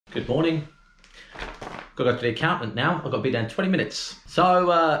Good morning. Got to go to the accountant now. I've got to be there in 20 minutes. So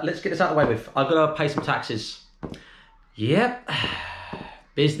let's get this out of the way with. I've got to pay some taxes. Yep.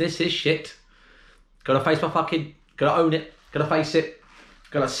 Business is shit. Got to face my fucking, got to own it. Got to face it.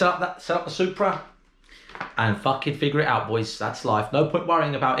 Got to set up the Supra and fucking figure it out, boys. That's life. No point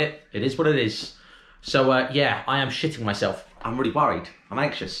worrying about it. It is what it is. So yeah, I am shitting myself. I'm really worried. I'm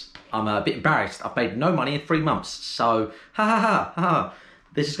anxious. I'm a bit embarrassed. I've paid no money in 3 months. So ha.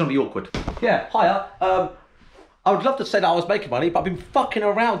 This is going to be awkward. Yeah, hiya. I would love to say that I was making money, but I've been fucking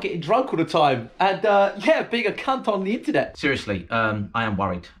around getting drunk all the time. And yeah, being a cunt on the internet. Seriously, I am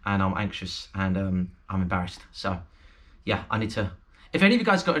worried and I'm anxious and I'm embarrassed. So yeah, I need to... If any of you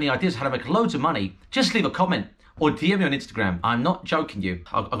guys got any ideas how to make loads of money, just leave a comment or DM me on Instagram. I'm not joking you.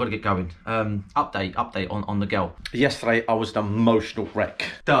 I've got to get going. Update on the girl. Yesterday, I was an emotional wreck.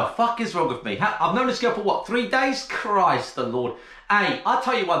 The fuck is wrong with me? I've known this girl for what, 3 days? Christ the Lord. Hey, I'll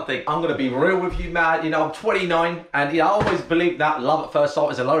tell you one thing. I'm going to be real with you, man. You know, I'm 29 and I always believed that love at first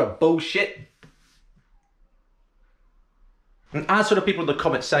sight is a load of bullshit. And as for the people in the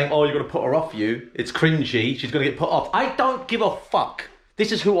comments saying, oh, you're going to put her off you, it's cringy, she's going to get put off. I don't give a fuck.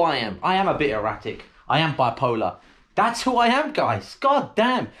 This is who I am. I am a bit erratic. I am bipolar. That's who I am, guys. God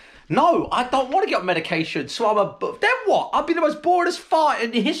damn. No, I don't want to get on medication, so then what? I'll be the most boredest fart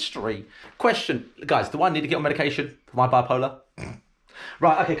in history. Question, guys, do I need to get on medication for my bipolar?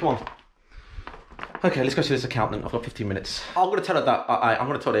 Right, okay, come on. Okay, let's go see this accountant. I've got 15 minutes. I'm going to tell her that, I'm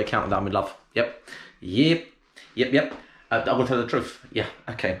going to tell the accountant that I'm in love. Yep. I'm going to tell her the truth. Yeah,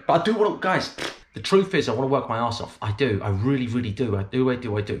 okay. But I do want to, guys, the truth is I want to work my ass off. I do. I really do. I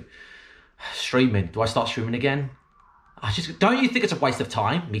do. Streaming. Do I start streaming again? Don't you think it's a waste of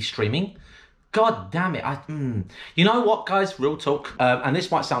time, me streaming? God damn it. You know what, guys? Real talk. And this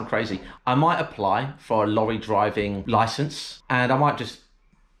might sound crazy. I might apply for a lorry driving license and I might just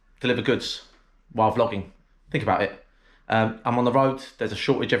deliver goods while vlogging. Think about it. I'm on the road. There's a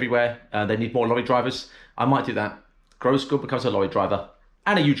shortage everywhere. They need more lorry drivers. I might do that. Grows good, becomes a lorry driver.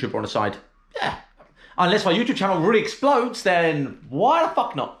 And a YouTuber on the side. Yeah. Unless my YouTube channel really explodes, then why the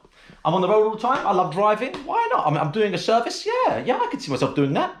fuck not? I'm on the road all the time. I love driving. Why not? I'm doing a service. Yeah, I can see myself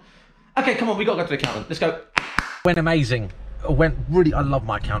doing that. Okay, come on, we got to go to the accountant. Let's go. Went amazing. I love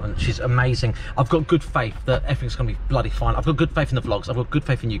my accountant. She's amazing. I've got good faith that everything's going to be bloody fine. I've got good faith in the vlogs. I've got good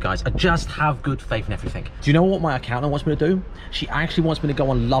faith in you guys. I just have good faith in everything. Do you know what my accountant wants me to do? She actually wants me to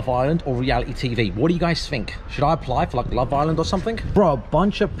go on Love Island or reality TV. What do you guys think? Should I apply for like Love Island or something? Bro, a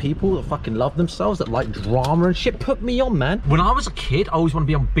bunch of people that fucking love themselves, that like drama and shit, put me on, man. When I was a kid, I always wanted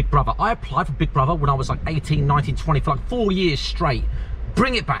to be on Big Brother. I applied for Big Brother when I was like 18, 19, 20 for like 4 years straight.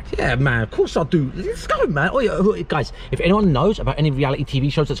 Bring it back. Yeah, man, of course I'll do. Let's go, man. Oh, yeah, guys, if anyone knows about any reality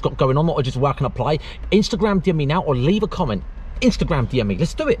TV shows that's got going on or just where I can apply, Instagram DM me now or leave a comment. Instagram DM me.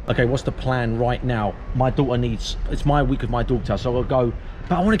 Let's do it. Okay, what's the plan right now? My daughter needs, it's my week with my daughter, so I'll go.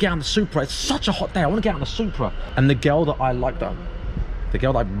 But I want to get on the Supra. It's such a hot day. I want to get on the Supra. And the girl that I like, the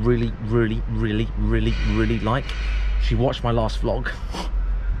girl that I really like, she watched my last vlog.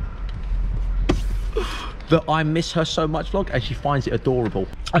 That I miss her so much vlog and she finds it adorable.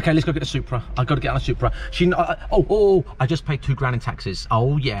 Okay, let's go get the Supra. I've got to get on a Supra. I just paid 2 grand in taxes.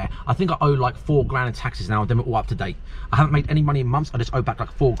 Oh yeah, I think I owe like 4 grand in taxes now and then we're all up to date. I haven't made any money in months. I just owe back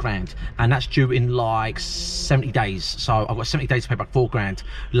like 4 grand and that's due in like 70 days. So I've got 70 days to pay back 4 grand.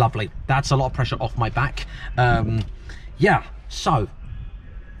 Lovely. That's a lot of pressure off my back. Yeah, so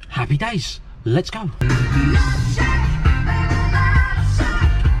happy days. Let's go.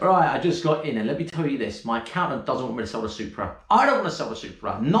 Right, I just got in and let me tell you this, my accountant doesn't want me to sell the Supra. I don't want to sell the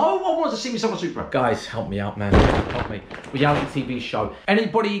Supra. No one wants to see me sell the Supra. Guys, help me out, man. Help me. Reality TV show.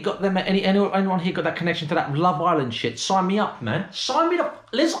 Anybody got them? Anyone here got that connection to that Love Island shit? Sign me up, man. Sign me up.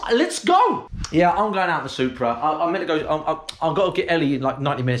 Let's go. Yeah, I'm going out in the Supra. I'm meant to go. I've got to get Ellie in like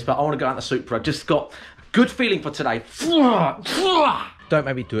 90 minutes, but I want to go out in the Supra. Just got good feeling for today. Don't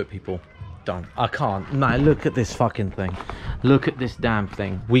make me do it, people. Don't. I can't. Man, look at this fucking thing. Look at this damn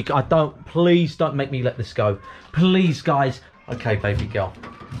thing. Please don't make me let this go. Please, guys. Okay, baby girl.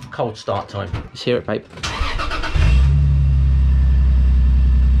 Cold start time. Let's hear it, babe.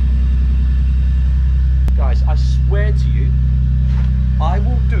 Guys, I swear to you, I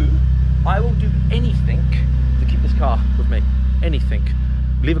will do anything to keep this car with me. Anything.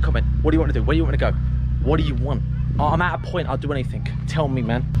 Leave a comment. What do you want to do? Where do you want to go? What do you want? Oh, I'm at a point, I'll do anything. Tell me,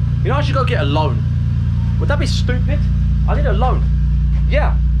 man. You know, I should go get a loan. Would that be stupid? I need a loan.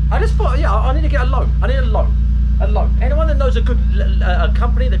 Yeah. I just thought, yeah, I need to get a loan. I need a loan. A loan. Anyone that knows a good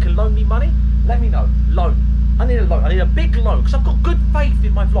company that can loan me money, let me know. Loan. I need a loan. I need a big loan because I've got good faith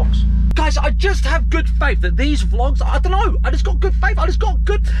in my vlogs. Guys, I just have good faith that these vlogs, I don't know, I just got good faith. I just got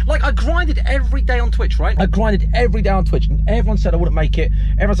good, like I grinded every day on Twitch, right? I grinded every day on Twitch and everyone said I wouldn't make it.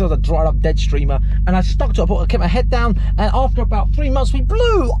 Everyone said I was a dried up dead streamer and I stuck to it. I kept my head down and after about 3 months, we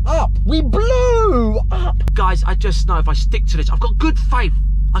blew up. We blew up. Guys, I just know if I stick to this, I've got good faith.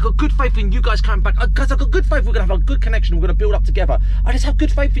 I got good faith in you guys coming back. Guys, I've got good faith we're going to have a good connection. We're going to build up together. I just have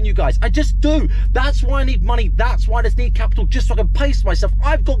good faith in you guys. I just do. That's why I need money. That's why I just need capital, just so I can pace myself.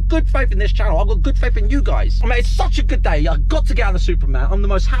 I've got good faith in this channel. I've got good faith in you guys. I mean, it's such a good day. I've got to get out of the Superman. I'm the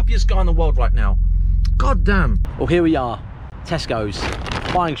most happiest guy in the world right now. God damn. Well, here we are. Tesco's.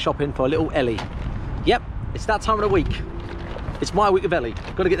 Buying shopping for a little Ellie. Yep, it's that time of the week. It's my week of Ellie.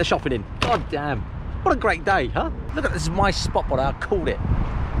 Got to get the shopping in. God damn. What a great day, huh? Look at this. Is my spot, what I called it.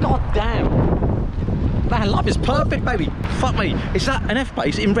 God damn. Man, life is perfect, baby. Fuck me. Is that an F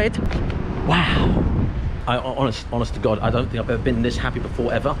base in red? Wow. Honest to God, I don't think I've ever been this happy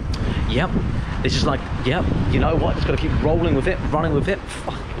before, ever. Yep. It's just like, yep, you know what? Just got to keep rolling with it, running with it.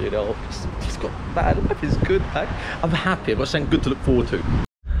 Fuck, you know. It's got bad. Life is good, man. I'm happy. I've got something good to look forward to.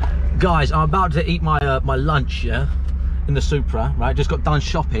 Guys, I'm about to eat my my lunch, yeah? In the Supra, right? Just got done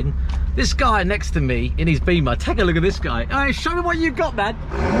shopping. This guy next to me in his Beamer, take a look at this guy. Hey, show me what you got, man.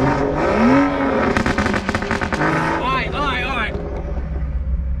 Alright, alright, alright.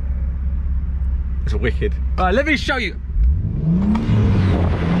 It's wicked. Alright, let me show you.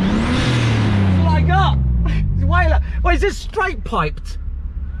 What I got? Wait, is this straight piped?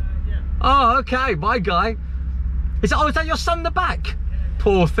 Yeah. Oh, okay, my guy. Is that your son in the back?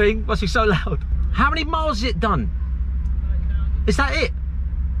 Poor thing, must be so loud. How many miles has it done? Is that it?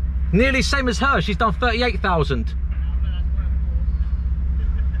 Nearly same as her. She's done 38,000.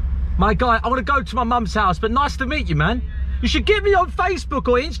 My guy, I want to go to my mum's house, but nice to meet you, man. You should get me on Facebook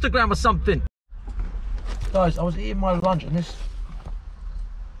or Instagram or something. Guys, I was eating my lunch and this...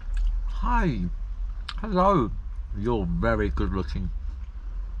 Hi. Hello. You're very good looking.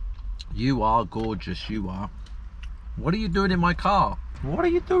 You are gorgeous, you are. What are you doing in my car? What are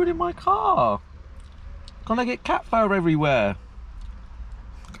you doing in my car? Gonna get cat fur everywhere.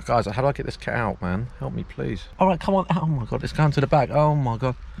 Guys, how do I get this cat out, man? Help me, please. All right, come on. Oh my God, it's going to the back. Oh my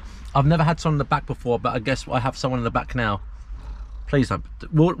God. I've never had someone in the back before, but I guess I have someone in the back now. Please,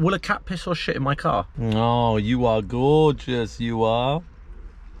 will a cat piss or shit in my car? Oh, you are gorgeous, you are.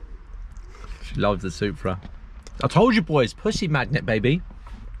 She loves the Supra. I told you, boys, pussy magnet, baby.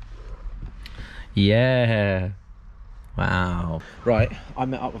 Yeah. Wow. Right, I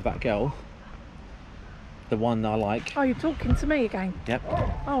met up with that girl. The one I like. Oh, you're talking to me again? Yep.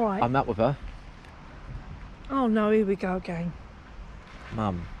 All right. I met with her. Oh no, here we go again.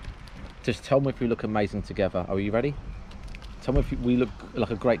 Mum, just tell me if we look amazing together. Are you ready? Tell me if we look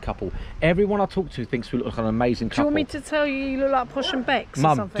like a great couple. Everyone I talk to thinks we look like an amazing couple. Do you want me to tell you look like Posh and Bex or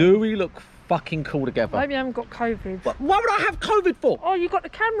Mum, something? do we look fucking cool together? Maybe you haven't got COVID. What would I have COVID for? Oh, you got the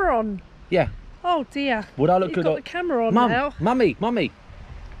camera on. Yeah. Oh dear. Would I look You've good? got the camera on Mum, now. Mummy.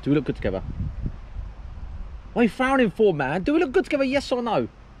 Do we look good together? What are you frowning for, man? Do we look good together, yes or no?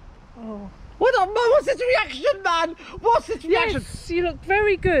 Oh. What the, Mum, what's this reaction, man? What's this reaction? Yes, you look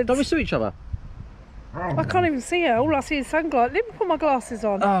very good. Don't we sue each other? I can't even see her. All I see is sunglasses. Let me put my glasses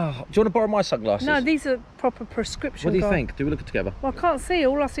on. Oh, do you want to borrow my sunglasses? No, these are proper prescription. What do you think? Do we look good together? Well, I can't see.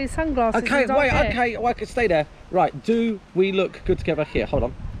 All I see is sunglasses. Okay, wait, okay, well, I can stay there. Right, do we look good together? Here, hold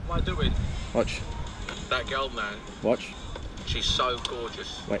on. What am I doing? Watch. That girl, man. Watch. She's so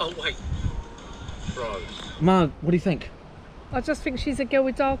gorgeous. Wait. Oh, wait. Bro. Mum, what do you think? I just think she's a girl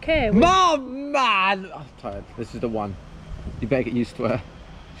with dark hair. Mum, man! I'm tired. This is the one. You better get used to her.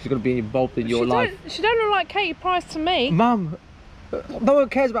 She's going to be involved in your life. She don't look like Katie Price to me. Mum, no one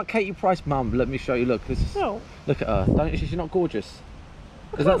cares about Katie Price, Mum. Let me show you. Look, this is. No. Look at her. Don't she's not gorgeous?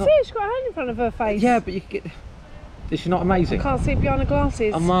 I can't see her. She's got her hand in front of her face. Yeah, but you can get. Is she not amazing? I can't see it behind the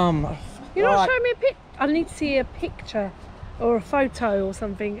glasses. Mum. You're not showing me a pic. I need to see a picture or a photo or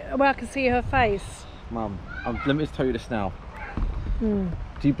something where I can see her face. Mum, let me just tell you this now. Hmm.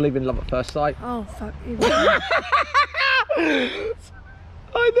 Do you believe in love at first sight? Oh, fuck you.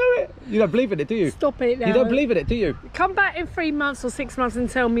 I know it. You don't believe in it, do you? Stop it now. You don't believe in it, do you? Come back in 3 months or 6 months and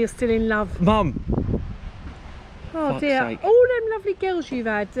tell me you're still in love. Mum. Oh dear. Sake. All them lovely girls you've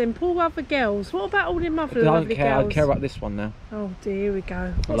had, them poor other girls. What about all them other lovely girls? I care about this one now. Oh dear, here we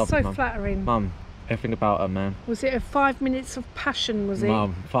go. What's so flattering? Mum, everything about her, man. Was it a 5 minutes of passion, was it?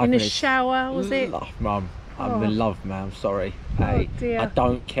 Mum, 5 minutes. In minutes. a shower, was it? Mum, I'm in love, man. I'm sorry. Hey, dear. I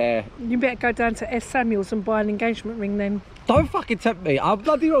don't care. You better go down to S. Samuels and buy an engagement ring then. Don't fucking tempt me. I'm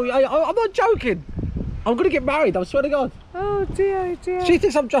bloody wrong. I'm not joking. I'm going to get married, I swear to God. Oh dear, dear. She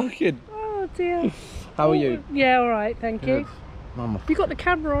thinks I'm joking. Oh dear. How are you? Yeah, all right, thank you. Mum. You got the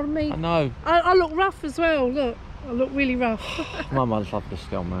camera on me. I know. I look rough as well. Look, I look really rough. Mum, I love this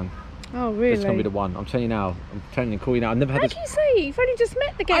girl, man. Oh really? It's gonna be the one. I'm telling you now. I'm telling you, call you now. I've never had How this. can you say? You've only just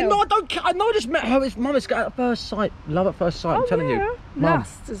met the girl. I know. I don't. I know. I just met her. It's Mum. It's at first sight. Love at first sight. I'm telling you. Mum.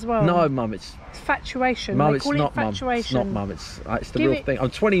 Lust as well. No, Mum. It's Infatuation. Mum. They It's call not, it Mum. infatuation. It's not, Mum. It's the Give real it- thing. I'm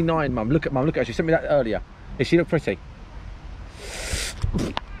 29, Mum. Look at Mum. Look at her. She sent me that earlier. Does she look pretty?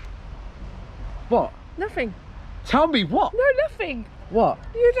 What? Nothing. Tell me what? No, nothing. What?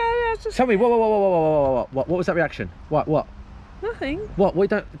 You don't. That's just Tell me what? What was that reaction? What? nothing. What? Wait,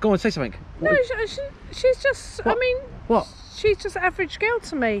 don't go on. Say something. No, she's just. What? I mean, What? she's just an average girl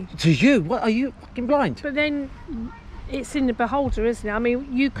to me. To you? What? Are you fucking blind? But then, it's in the beholder, isn't it? I mean,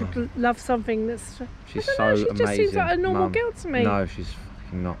 you could love something that's. She's I so don't know, she amazing. just seems like a normal Mum. girl to me. No, she's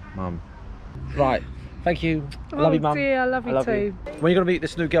fucking not, Mum. Right. Thank you. I love you, Mum. Dear, I love you too. When are you gonna meet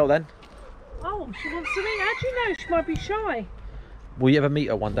this new girl then? Oh, she wants to meet. How do you know? She might be shy. Will you ever meet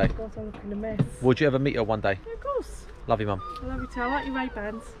her one day? God, I'm looking a mess. Would you ever meet her one day? Yeah, of course. Love you, Mum. I love you too. I like your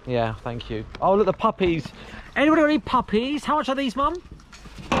Ray-Bans. Yeah, thank you. Oh, look, the puppies. Anybody got any puppies? How much are these, Mum?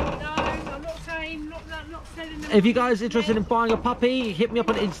 No, I'm not saying, not selling them. If you guys are interested in buying a puppy, hit me up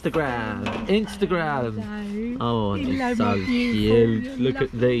on Instagram. Instagram. No. Oh, You they're love so me beautiful. cute. You Look love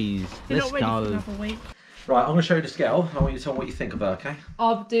at these. You're Let's not ready for go. another week. Right, I'm going to show you this girl. I want you to tell me what you think of her, okay?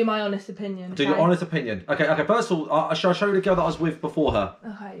 I'll do my honest opinion. Do your honest opinion. Okay, first of all, shall I show you the girl that I was with before her?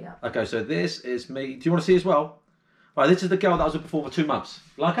 Okay, yeah. Okay, so this is me. Do you want to see as well? Right, this is the girl that I was with before for 2 months.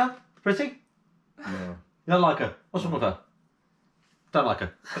 Like her? Pretty? No. You don't like her? What's wrong with her? Don't like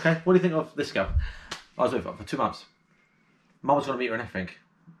her. Okay, what do you think of this girl? I was with her for 2 months. Mum was going to meet her and everything.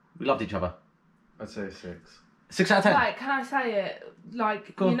 We loved each other. I'd say 6. 6 out of 10. Right, can I say it?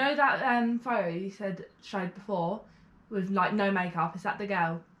 Like, Go on. you know that photo you said showed before with like no makeup? Is that the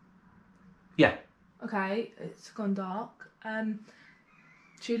girl? Yeah. Okay, it's gone dark.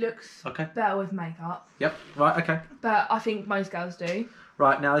 She looks Okay. better with makeup, Yep. Right. Okay. but I think most girls do.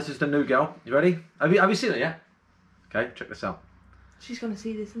 Right now, this is the new girl. You ready? Have you seen it yet? Okay. Check this out. She's gonna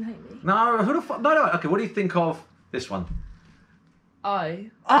see this and hate me. No. Who the fuck? No. Okay. What do you think of this one? Oh,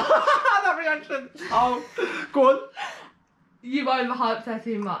 That reaction. Oh. Go on. you overhyped her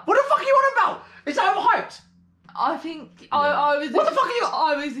too much. What the fuck are you on about? It's overhyped. I think I was. What the fuck are you-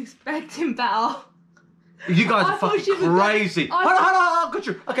 I was expecting better. You guys I are thought fucking she was crazy. I Hold on, got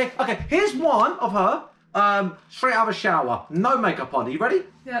you. Okay. Here's one of her. Straight out of a shower, no makeup on. Are you ready?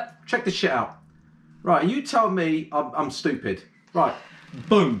 Yep. Check this shit out. Right, you tell me I'm stupid. Right,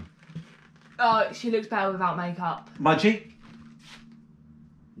 boom. Oh, she looks better without makeup. Mudgy.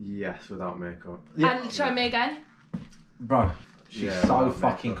 Yes, without makeup. And show me again. Bro, she's Yeah, so without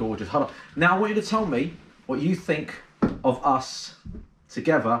fucking makeup. gorgeous. Hold on. Now I want you to tell me what you think of us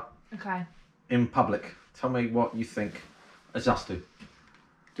together Okay. in public. Tell me what you think as us two.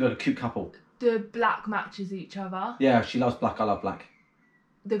 Do like a cute couple. The black matches each other. Yeah, she loves black, I love black.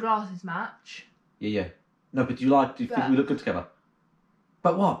 The glasses match. Yeah. No, but do you think we look good together?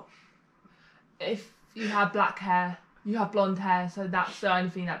 But what? If you have black hair, you have blonde hair, so that's the only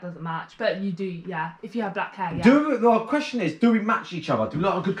thing that doesn't match. But you do, yeah. If you have black hair, yeah. The question is, do we match each other? Do we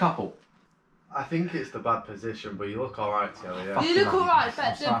look like a good couple? I think it's the bad position, but you look alright together, yeah. You look alright, I'm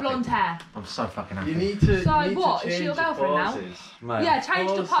but so the blonde hair. I'm so fucking happy. You need to. So you need what? To Is she your change girlfriend now? poses. Mate. Yeah, change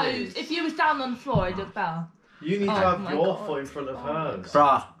the Poses. pose. If you was down on the floor, it'd look better. You need to Oh have my your God. foot in front of hers.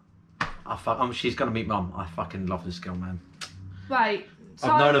 Bruh, she's gonna meet Mum. I fucking love this girl, man. Wait, so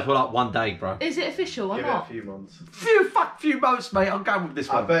I've known her for like 1 day, bro. is it official or Give it a not? few months. Few months, mate. I'm going with this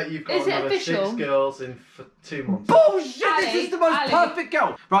I one. bet you've got Is it another official? 6 girls in for 2 months. Bullshit! Ali, This is the most Ali. perfect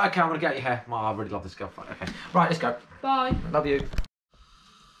girl. Right, okay, I'm gonna get your hair. Oh, I really love this girl. Fuck, okay. Right, let's go. Bye. Love you.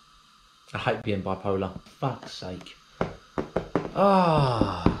 I hate being bipolar. Fuck's sake.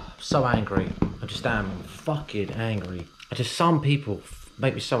 Ah, so angry. I just am fucking angry. Just some people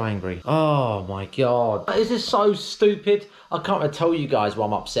make me so angry. Oh my god. This is so stupid. I can't really tell you guys why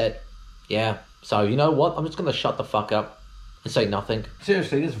I'm upset. Yeah. So you know what? I'm just gonna shut the fuck up and say nothing.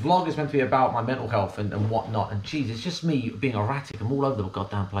 Seriously, this vlog is meant to be about my mental health and whatnot. And geez, it's just me being erratic. I'm all over the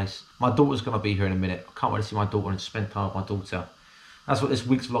goddamn place. My daughter's gonna be here in a minute. I can't wait to see my daughter and spend time with my daughter. That's what this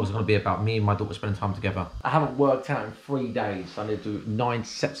week's vlog is going to be about, me and my daughter spending time together. I haven't worked out in 3 days. I need to do 9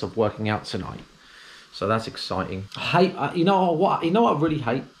 sets of working out tonight. So that's exciting. I hate, you know what I really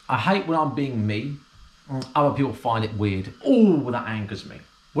hate? I hate when I'm being me, other people find it weird. Oh, that angers me.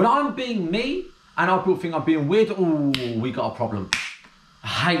 When I'm being me, and other people think I'm being weird, oh, we got a problem. I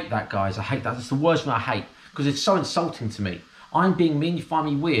hate that, guys. I hate that. That's the worst thing I hate, because it's so insulting to me. I'm being me and you find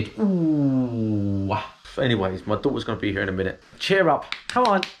me weird. Ooh. Anyways, my daughter's going to be here in a minute. Cheer up. Come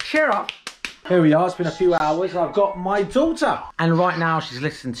on, cheer up. Here we are, it's been a few hours. I've got my daughter. And right now she's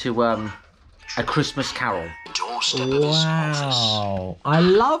listening to A Christmas Carol. Wow. I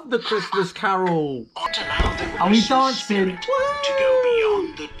love the Christmas Carol. Are we dancing? To go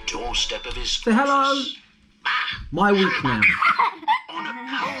beyond the doorstep of his Say hello. My week now. On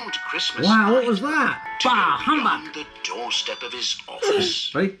a cold Christmas Wow, what night, was that? to Bah, go humbug. beyond the doorstep of his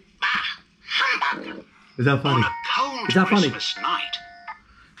office. Ready? Humbug. Is that On funny? a cold Is that funny? Christmas night,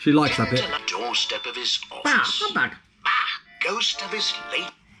 She likes that into bit. the doorstep of his Bah, office. humbug. Ghost of his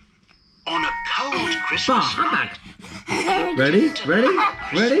late. On a cold Bah, Christmas humbug. night, Ready? Ready?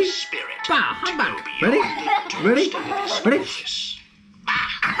 Ready? spirit. Bah, to humbug. go Ready? beyond the Ready? doorstep of his Ready? office.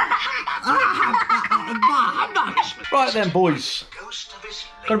 Right then, boys. Ghost of his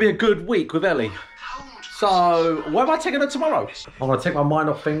Gonna be a good week with Ellie. So, where am I taking her tomorrow? I'm gonna take my mind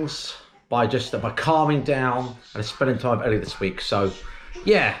off things by calming down and spending time with Ellie this week. So,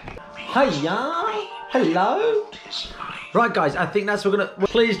 yeah. Hiya. Hello. Right, guys. I think that's what we're gonna.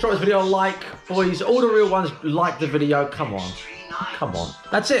 Please drop this video a like, boys. All the real ones like the video. Come on. Come on.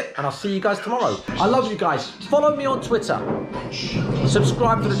 That's it. And I'll see you guys tomorrow. I love you guys. Follow me on Twitter.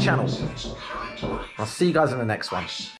 Subscribe to the channel. I'll see you guys in the next one.